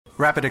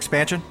Rapid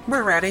expansion?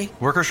 We're ready.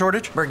 Worker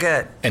shortage? We're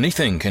good.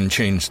 Anything can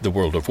change the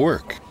world of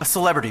work. A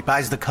celebrity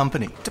buys the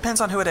company. Depends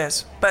on who it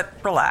is. But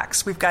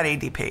relax, we've got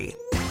ADP.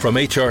 From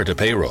HR to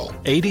payroll,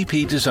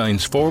 ADP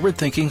designs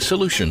forward-thinking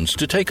solutions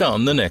to take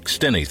on the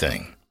next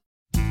anything.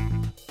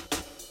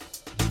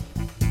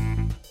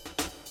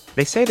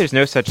 They say there's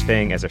no such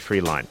thing as a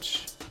free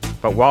lunch,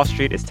 but Wall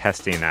Street is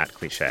testing that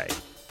cliche.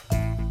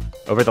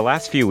 Over the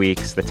last few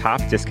weeks, the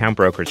top discount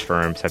brokerage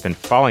firms have been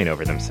falling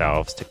over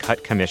themselves to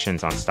cut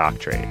commissions on stock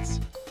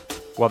trades.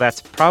 While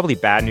that's probably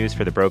bad news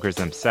for the brokers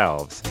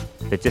themselves,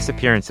 the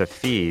disappearance of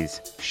fees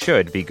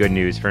should be good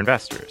news for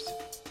investors.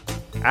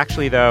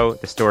 Actually, though,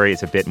 the story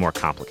is a bit more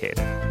complicated.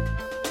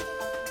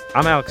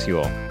 I'm Alex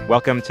Eule.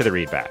 Welcome to The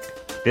Readback.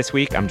 This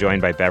week, I'm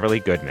joined by Beverly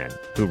Goodman,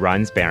 who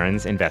runs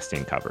Barron's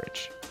investing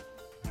coverage.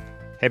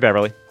 Hey,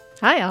 Beverly.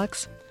 Hi,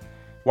 Alex.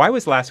 Why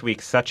was last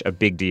week such a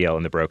big deal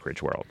in the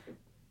brokerage world?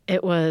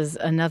 It was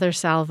another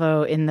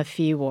salvo in the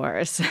fee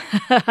wars.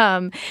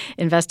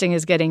 Investing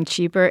is getting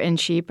cheaper and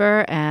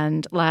cheaper,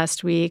 and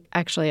last week,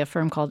 actually, a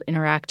firm called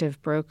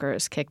Interactive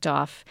Brokers kicked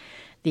off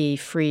the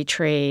free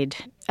trade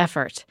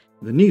effort.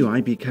 The new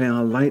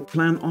IBKR Lite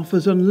plan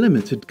offers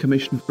unlimited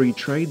commission-free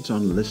trades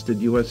on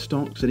listed U.S.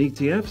 stocks and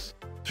ETFs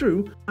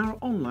through our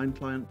online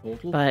client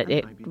portal. But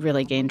it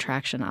really gained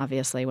traction,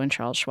 obviously, when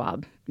Charles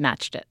Schwab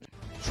matched it.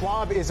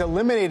 Schwab is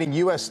eliminating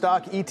U.S.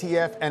 stock,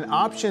 ETF, and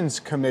options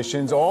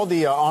commissions. All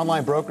the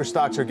online broker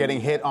stocks are getting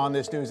hit on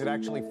this news. It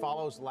actually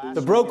follows last.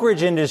 The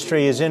brokerage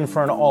industry is in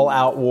for an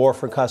all-out war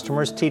for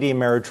customers. TD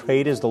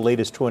Ameritrade is the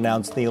latest to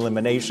announce the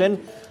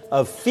elimination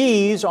of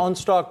fees on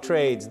stock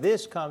trades.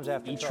 This comes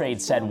after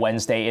E-Trade said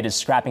Wednesday it is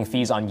scrapping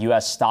fees on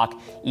U.S. stock,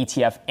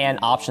 ETF, and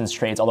options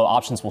trades, although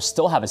options will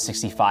still have a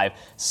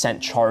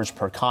 65-cent charge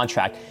per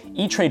contract.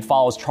 E-Trade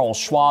follows Charles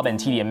Schwab and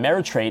TD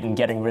Ameritrade in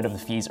getting rid of the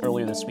fees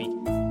earlier this week.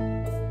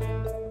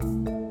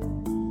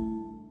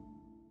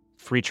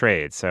 Free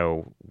trade.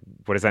 So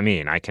what does that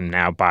mean? I can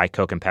now buy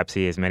Coke and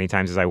Pepsi as many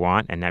times as I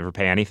want and never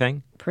pay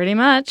anything? Pretty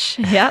much,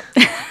 yep.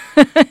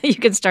 You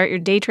can start your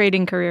day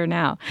trading career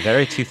now.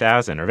 Very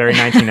 2000 or very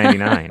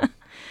 1999.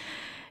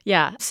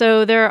 Yeah,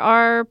 so there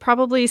are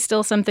probably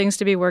still some things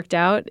to be worked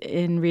out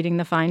in reading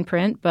the fine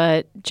print,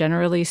 but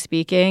generally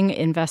speaking,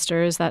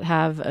 investors that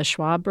have a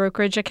Schwab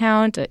brokerage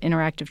account,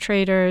 Interactive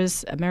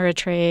Traders,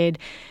 Ameritrade,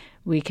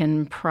 we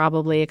can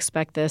probably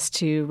expect this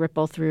to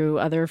ripple through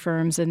other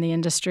firms in the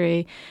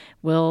industry,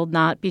 will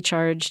not be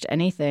charged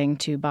anything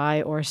to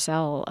buy or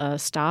sell a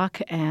stock,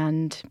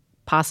 and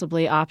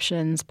possibly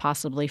options,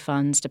 possibly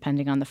funds,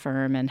 depending on the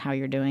firm and how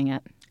you're doing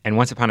it. And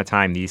once upon a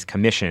time, these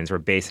commissions were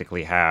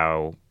basically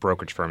how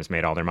brokerage firms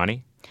made all their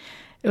money?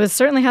 It was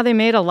certainly how they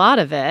made a lot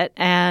of it,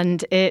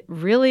 and it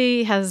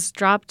really has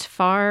dropped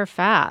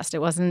fast. It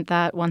wasn't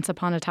that once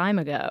upon a time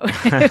ago.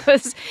 It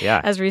was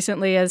as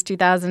recently as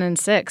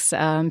 2006.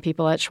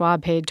 People at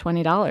Schwab paid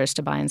 $20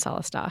 to buy and sell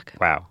a stock.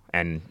 Wow.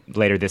 And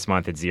later this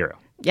month, it's zero.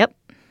 Yep.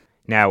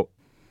 Now,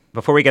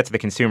 before we get to the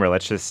consumer,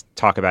 let's just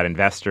talk about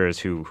investors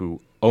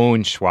who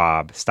own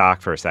Schwab stock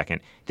for a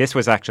second. This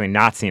was actually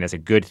not seen as a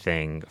good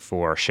thing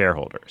for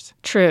shareholders.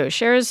 True.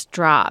 Shares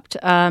dropped.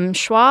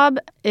 Schwab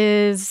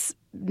is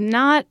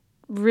not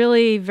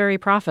really very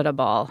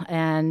profitable.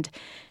 And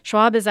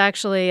Schwab is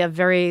actually a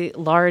very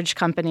large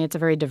company. It's a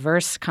very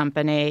diverse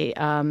company.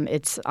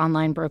 Its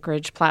online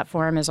brokerage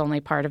platform is only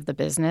part of the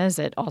business.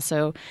 It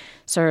also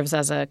serves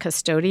as a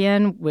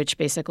custodian, which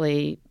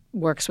basically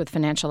works with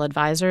financial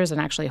advisors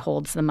and actually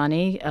holds the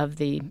money of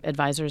the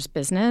advisor's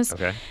business.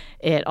 Okay.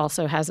 It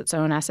also has its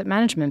own asset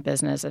management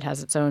business. It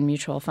has its own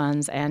mutual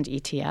funds and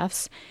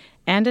ETFs.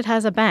 And it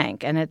has a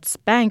bank, and its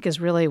bank is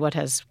really what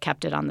has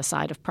kept it on the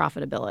side of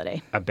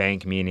profitability. A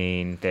bank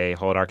meaning they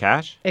hold our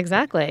cash?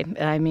 Exactly.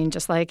 I mean,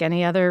 just like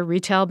any other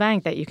retail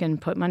bank that you can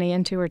put money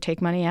into or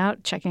take money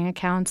out, checking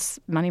accounts,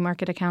 money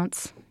market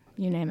accounts,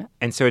 you name it.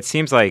 And so it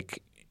seems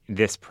like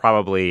this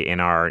probably in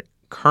our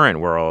current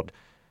world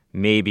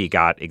maybe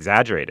got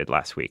exaggerated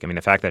last week. I mean,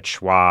 the fact that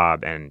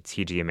Schwab and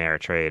TD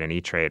Ameritrade and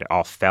E-Trade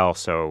all fell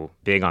so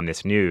big on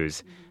this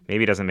news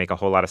maybe doesn't make a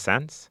whole lot of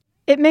sense.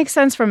 It makes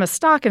sense from a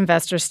stock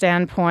investor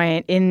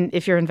standpoint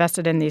if you're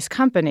invested in these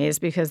companies,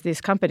 because these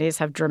companies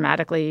have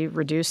dramatically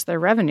reduced their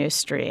revenue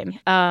stream.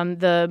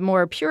 The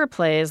more pure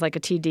plays like a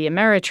TD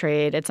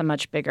Ameritrade, it's a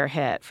much bigger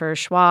hit. For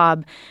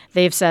Schwab,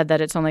 they've said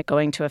that it's only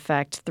going to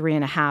affect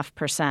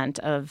 3.5%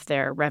 of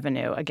their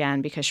revenue,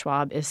 again, because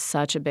Schwab is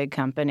such a big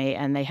company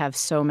and they have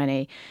so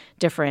many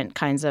different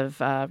kinds of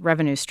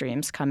revenue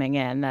streams coming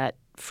in that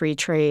free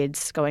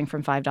trades going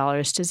from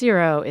 $5 to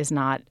zero is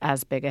not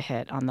as big a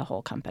hit on the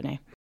whole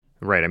company.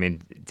 Right. I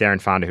mean, Darren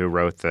Fonda, who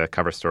wrote the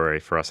cover story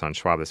for us on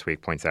Schwab this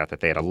week, points out that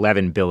they had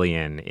 $11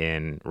 billion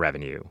in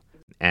revenue,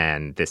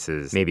 and this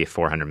is maybe a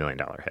 $400 million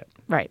hit.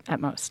 Right,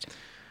 at most.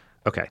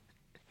 Okay.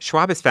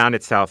 Schwab has found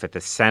itself at the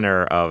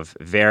center of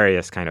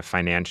various kind of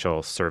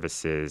financial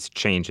services,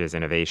 changes,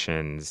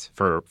 innovations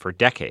for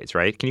decades,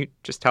 right? Can you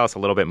just tell us a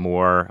little bit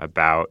more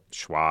about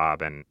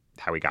Schwab and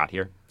how we got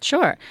here?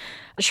 Sure.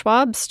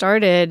 Schwab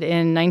started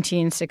in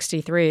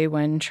 1963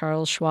 when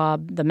Charles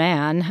Schwab, the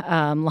man,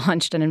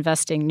 launched an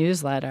investing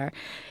newsletter.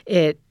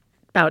 It,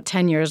 about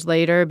 10 years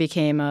later,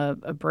 became a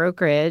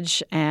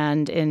brokerage,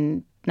 and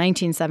in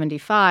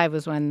 1975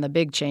 was when the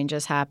big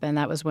changes happened.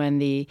 That was when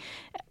the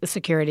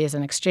Securities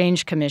and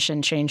Exchange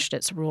Commission changed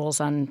its rules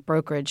on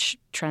brokerage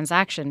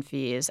transaction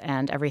fees,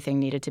 and everything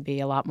needed to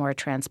be a lot more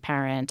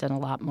transparent and a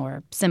lot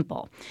more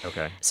simple.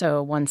 Okay.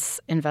 So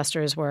once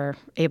investors were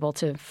able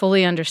to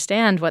fully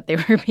understand what they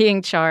were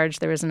being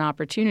charged, there was an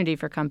opportunity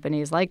for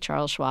companies like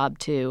Charles Schwab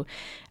to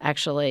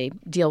actually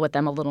deal with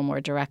them a little more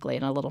directly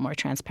and a little more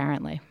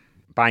transparently.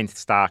 Buying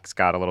stocks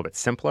got a little bit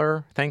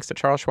simpler thanks to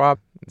Charles Schwab.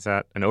 Is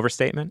that an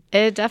overstatement?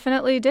 It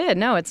definitely did.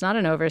 No, it's not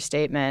an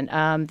overstatement.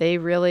 They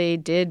really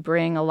did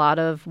bring a lot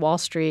of Wall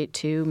Street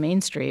to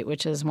Main Street,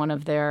 which is one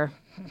of their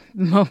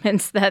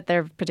moments that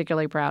they're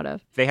particularly proud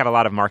of. They have a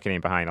lot of marketing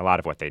behind a lot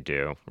of what they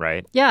do,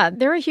 right? Yeah,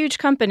 they're a huge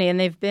company, and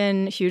they've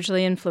been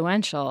hugely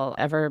influential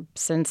ever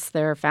since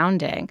their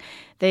founding.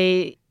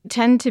 They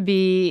tend to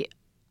be,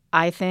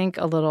 I think,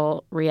 a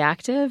little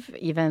reactive.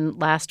 Even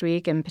last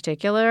week in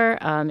particular,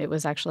 it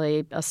was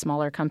actually a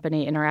smaller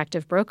company,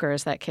 Interactive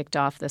Brokers, that kicked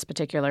off this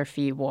particular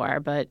fee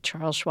war. But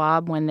Charles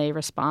Schwab, when they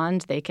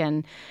respond, they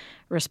can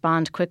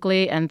respond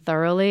quickly and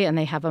thoroughly, and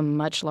they have a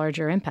much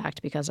larger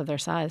impact because of their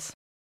size.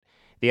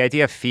 The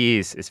idea of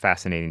fees is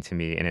fascinating to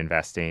me in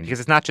investing because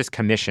it's not just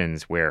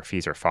commissions where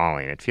fees are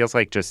falling. It feels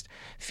like just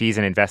fees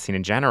in investing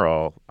in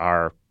general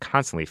are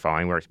constantly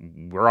falling.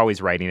 We're always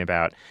writing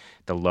about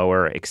the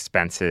lower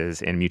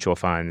expenses in mutual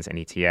funds and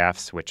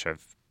ETFs, which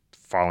have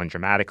fallen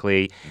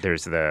dramatically.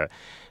 There's the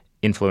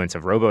influence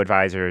of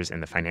robo-advisors in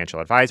the financial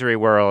advisory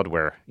world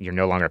where you're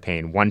no longer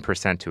paying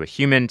 1% to a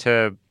human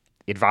to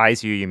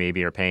advise you. You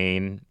maybe are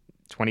paying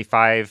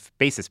 25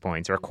 basis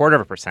points or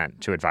 0.25%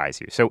 to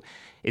advise you. So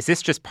is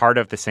this just part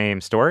of the same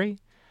story?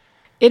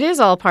 It is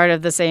all part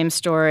of the same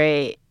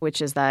story,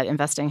 which is that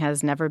investing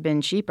has never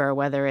been cheaper,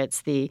 whether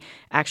it's the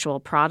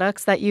actual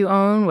products that you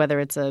own, whether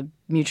it's a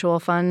mutual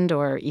fund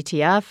or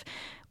ETF,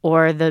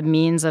 or the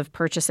means of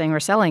purchasing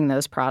or selling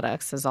those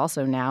products is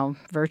also now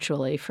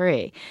virtually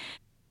free.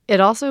 It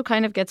also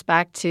kind of gets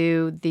back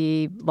to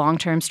the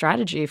long-term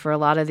strategy for a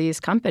lot of these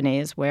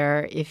companies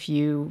where if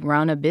you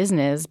run a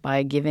business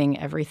by giving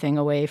everything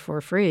away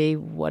for free,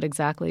 what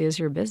exactly is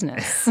your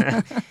business?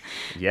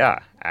 Yeah,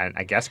 and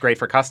I guess great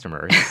for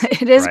customers.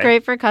 It is right?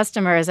 Great for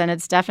customers, and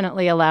it's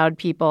definitely allowed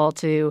people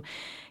to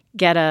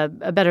get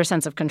a better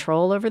sense of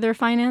control over their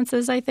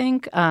finances, I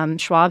think.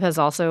 Schwab has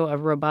also a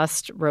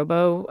robust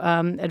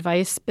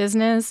robo-advice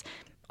business,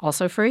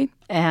 also free,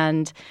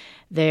 and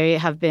they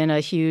have been a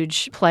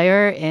huge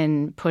player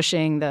in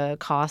pushing the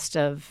cost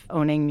of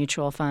owning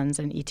mutual funds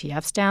and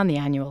ETFs down, the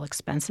annual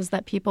expenses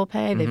that people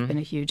pay. They've been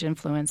a huge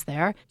influence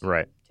there.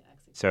 Right.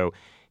 So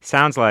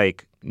sounds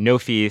like no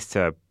fees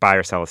to buy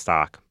or sell a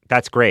stock.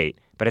 That's great,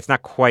 but it's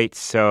not quite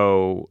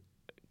so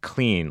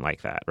clean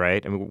like that,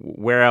 right? I mean,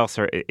 where else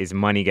is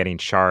money getting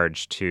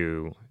charged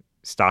to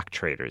stock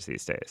traders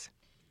these days?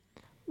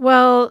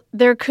 Well,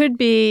 there could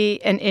be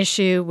an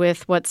issue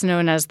with what's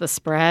known as the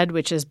spread,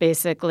 which is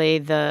basically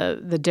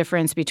the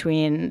difference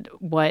between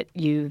what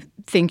you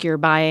think you're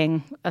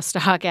buying a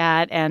stock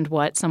at and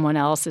what someone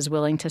else is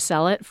willing to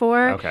sell it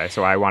for. Okay,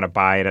 so I want to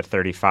buy it at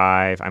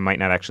 35. I might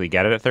not actually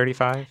get it at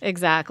 35?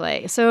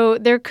 Exactly. So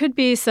there could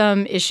be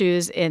some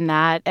issues in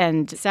that,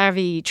 and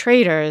savvy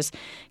traders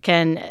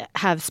can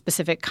have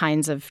specific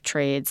kinds of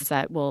trades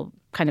that will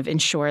kind of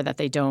ensure that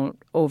they don't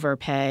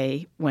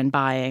overpay when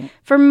buying.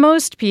 For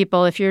most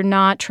people, if you're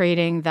not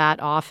trading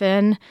that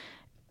often,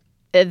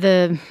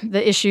 the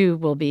issue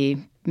will be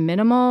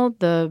minimal.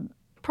 The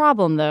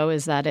problem, though,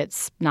 is that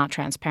it's not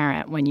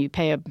transparent. When you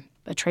pay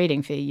a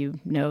trading fee, you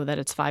know that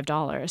it's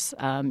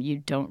 $5. You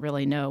don't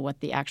really know what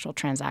the actual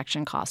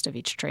transaction cost of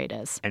each trade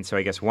is. And so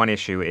I guess one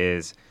issue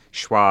is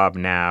Schwab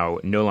now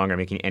no longer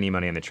making any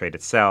money on the trade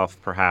itself.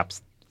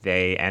 Perhaps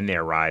they and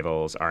their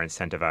rivals are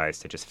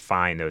incentivized to just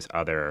find those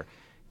other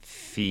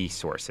fee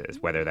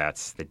sources, whether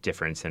that's the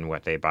difference in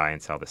what they buy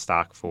and sell the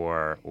stock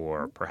for,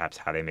 or perhaps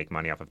how they make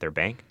money off of their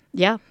bank?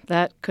 Yeah,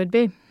 that could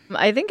be.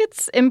 I think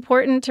it's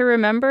important to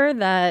remember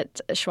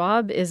that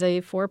Schwab is a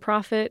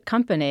for-profit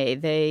company.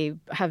 They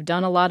have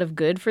done a lot of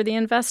good for the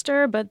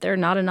investor, but they're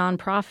not a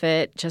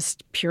nonprofit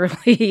just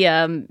purely,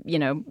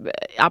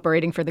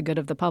 operating for the good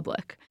of the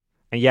public.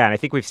 And I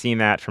think we've seen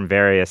that from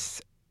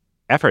various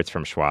efforts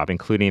from Schwab,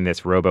 including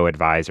this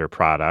robo-advisor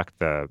product,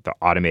 the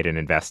automated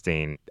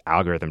investing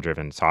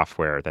algorithm-driven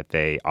software that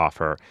they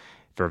offer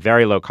for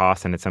very low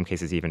cost and in some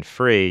cases even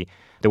free.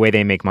 The way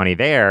they make money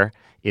there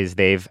is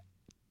they've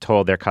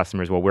told their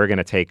customers, well, we're going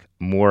to take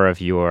more of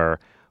your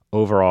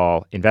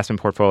overall investment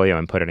portfolio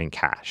and put it in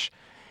cash.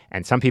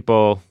 And some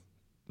people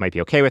might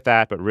be okay with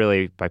that, but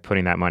really by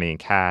putting that money in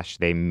cash,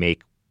 they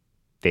make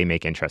they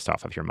make interest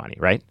off of your money,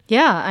 right?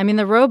 Yeah. I mean,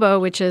 the Robo,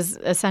 which is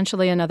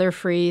essentially another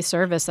free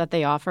service that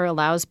they offer,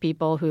 allows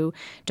people who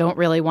don't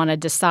really want to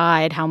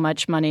decide how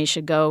much money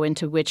should go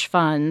into which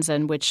funds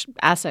and which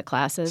asset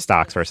classes.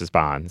 Stocks versus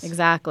bonds.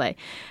 Exactly.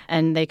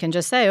 And they can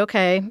just say,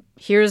 okay,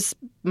 here's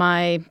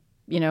my,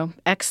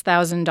 X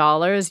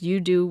 $1,000. You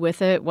do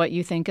with it what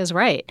you think is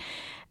right.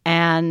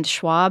 And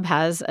Schwab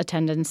has a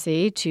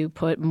tendency to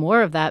put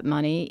more of that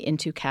money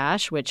into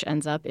cash, which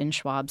ends up in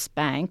Schwab's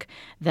bank,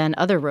 than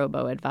other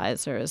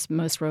robo-advisors.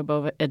 Most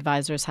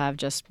robo-advisors have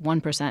just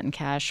 1% in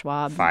cash.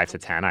 Schwab 5 to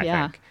 10, I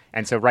think.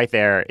 And so right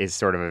there is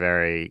sort of a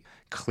very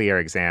clear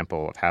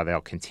example of how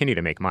they'll continue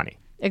to make money.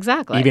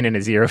 Exactly. Even in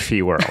a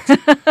zero-fee world.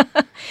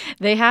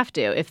 They have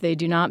to. If they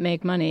do not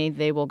make money,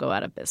 they will go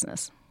out of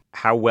business.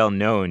 How well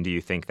known do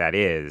you think that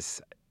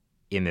is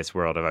in this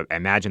world? I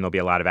imagine there'll be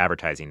a lot of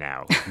advertising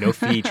now. No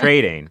fee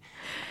trading.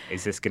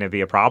 Is this going to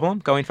be a problem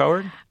going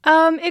forward?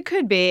 It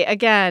could be.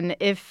 Again,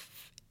 if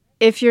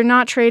you're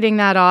not trading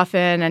that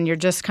often and you're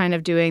just kind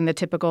of doing the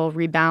typical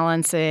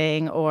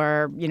rebalancing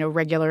or,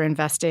 regular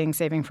investing,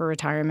 saving for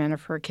retirement or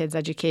for kids'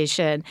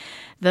 education,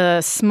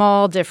 the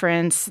small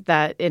difference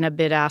that in a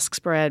bid-ask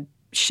spread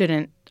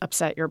shouldn't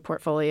upset your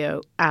portfolio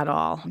at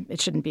all.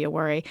 It shouldn't be a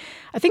worry.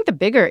 I think the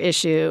bigger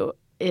issue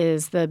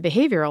is the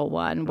behavioral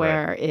one,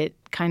 where it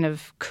kind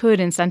of could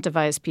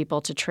incentivize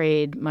people to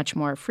trade much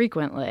more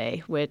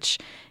frequently, which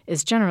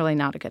is generally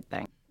not a good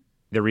thing.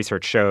 The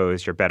research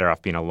shows you're better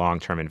off being a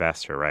long-term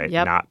investor, right?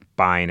 Yep. Not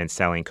buying and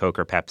selling Coke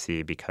or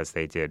Pepsi because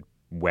they did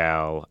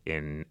well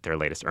in their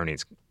latest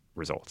earnings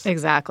results.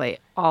 Exactly.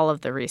 All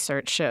of the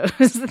research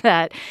shows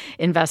that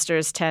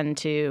investors tend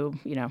to,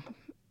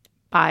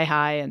 buy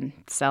high and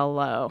sell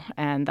low.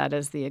 And that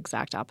is the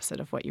exact opposite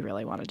of what you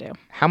really want to do.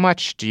 How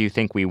much do you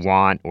think we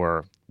want,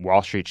 or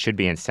Wall Street should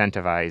be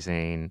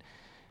incentivizing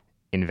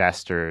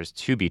investors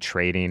to be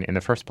trading in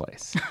the first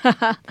place?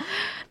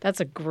 That's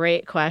a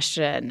great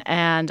question.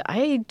 And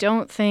I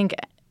don't think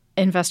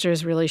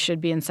investors really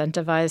should be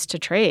incentivized to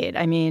trade.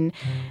 I mean,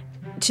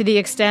 to the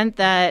extent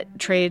that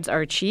trades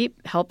are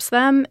cheap helps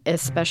them,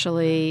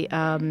 especially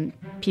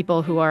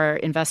people who are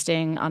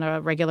investing on a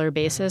regular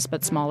basis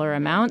but smaller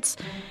amounts.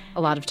 A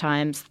lot of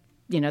times,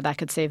 that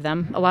could save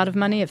them a lot of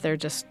money if they're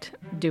just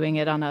doing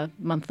it on a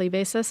monthly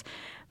basis.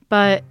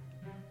 But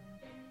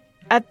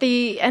at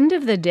the end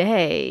of the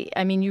day,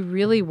 I mean, you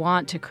really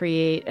want to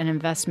create an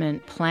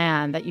investment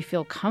plan that you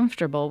feel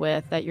comfortable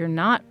with, that you're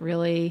not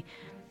really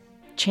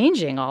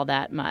changing all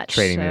that much.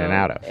 Trading in and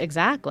out of.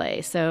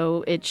 Exactly.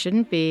 So it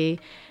shouldn't be,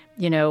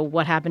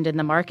 what happened in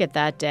the market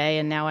that day,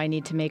 and now I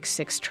need to make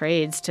 6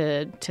 trades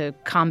to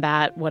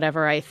combat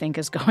whatever I think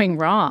is going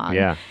wrong.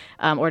 Yeah.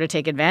 Or to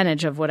take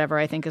advantage of whatever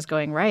I think is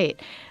going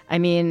right. I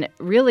mean,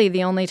 really,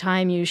 the only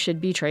time you should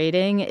be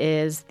trading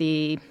is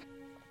the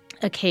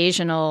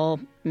occasional,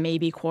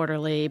 maybe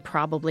quarterly,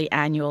 probably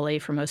annually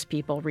for most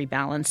people,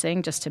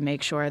 rebalancing just to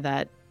make sure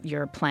that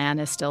your plan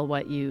is still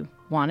what you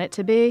want it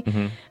to be.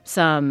 Mm-hmm.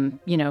 Some,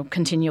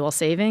 continual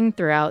saving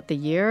throughout the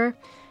year.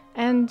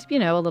 And,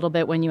 a little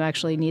bit when you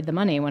actually need the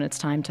money, when it's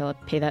time to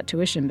pay that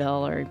tuition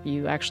bill or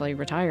you actually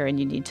retire and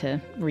you need to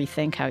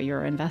rethink how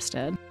you're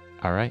invested.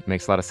 All right.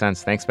 Makes a lot of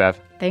sense. Thanks,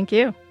 Bev. Thank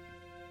you.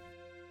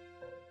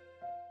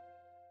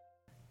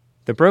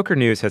 The broker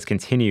news has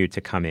continued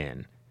to come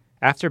in.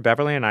 After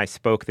Beverly and I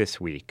spoke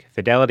this week,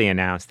 Fidelity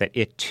announced that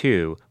it,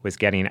 too, was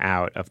getting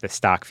out of the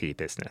stock fee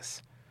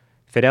business.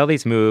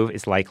 Fidelity's move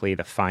is likely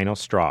the final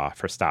straw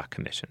for stock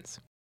commissions.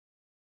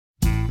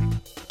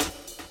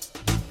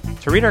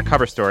 To read our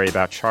cover story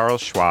about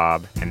Charles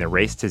Schwab and the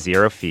race to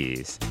zero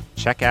fees,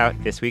 check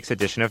out this week's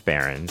edition of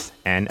Barron's,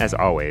 and as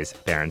always,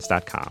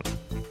 Barron's.com.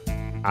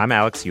 I'm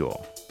Alex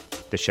Eule.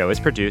 The show is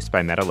produced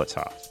by Meta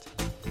Lutsoft.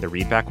 The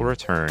Readback will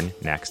return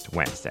next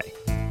Wednesday.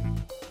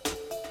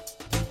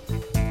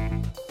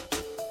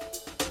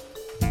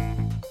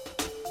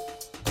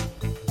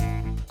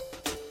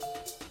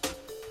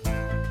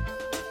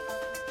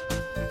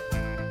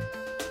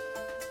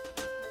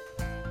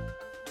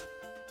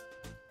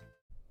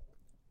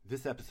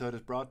 This episode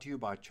is brought to you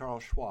by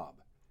Charles Schwab.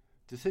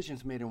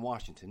 Decisions made in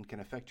Washington can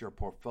affect your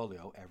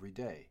portfolio every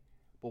day.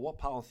 But what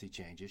policy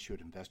changes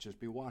should investors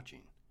be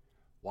watching?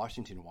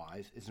 Washington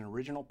Wise is an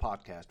original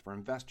podcast for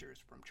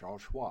investors from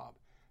Charles Schwab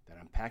that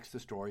unpacks the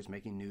stories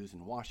making news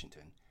in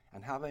Washington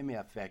and how they may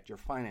affect your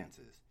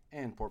finances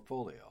and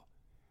portfolio.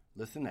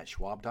 Listen at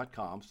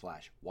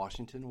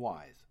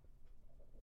schwab.com/WashingtonWise.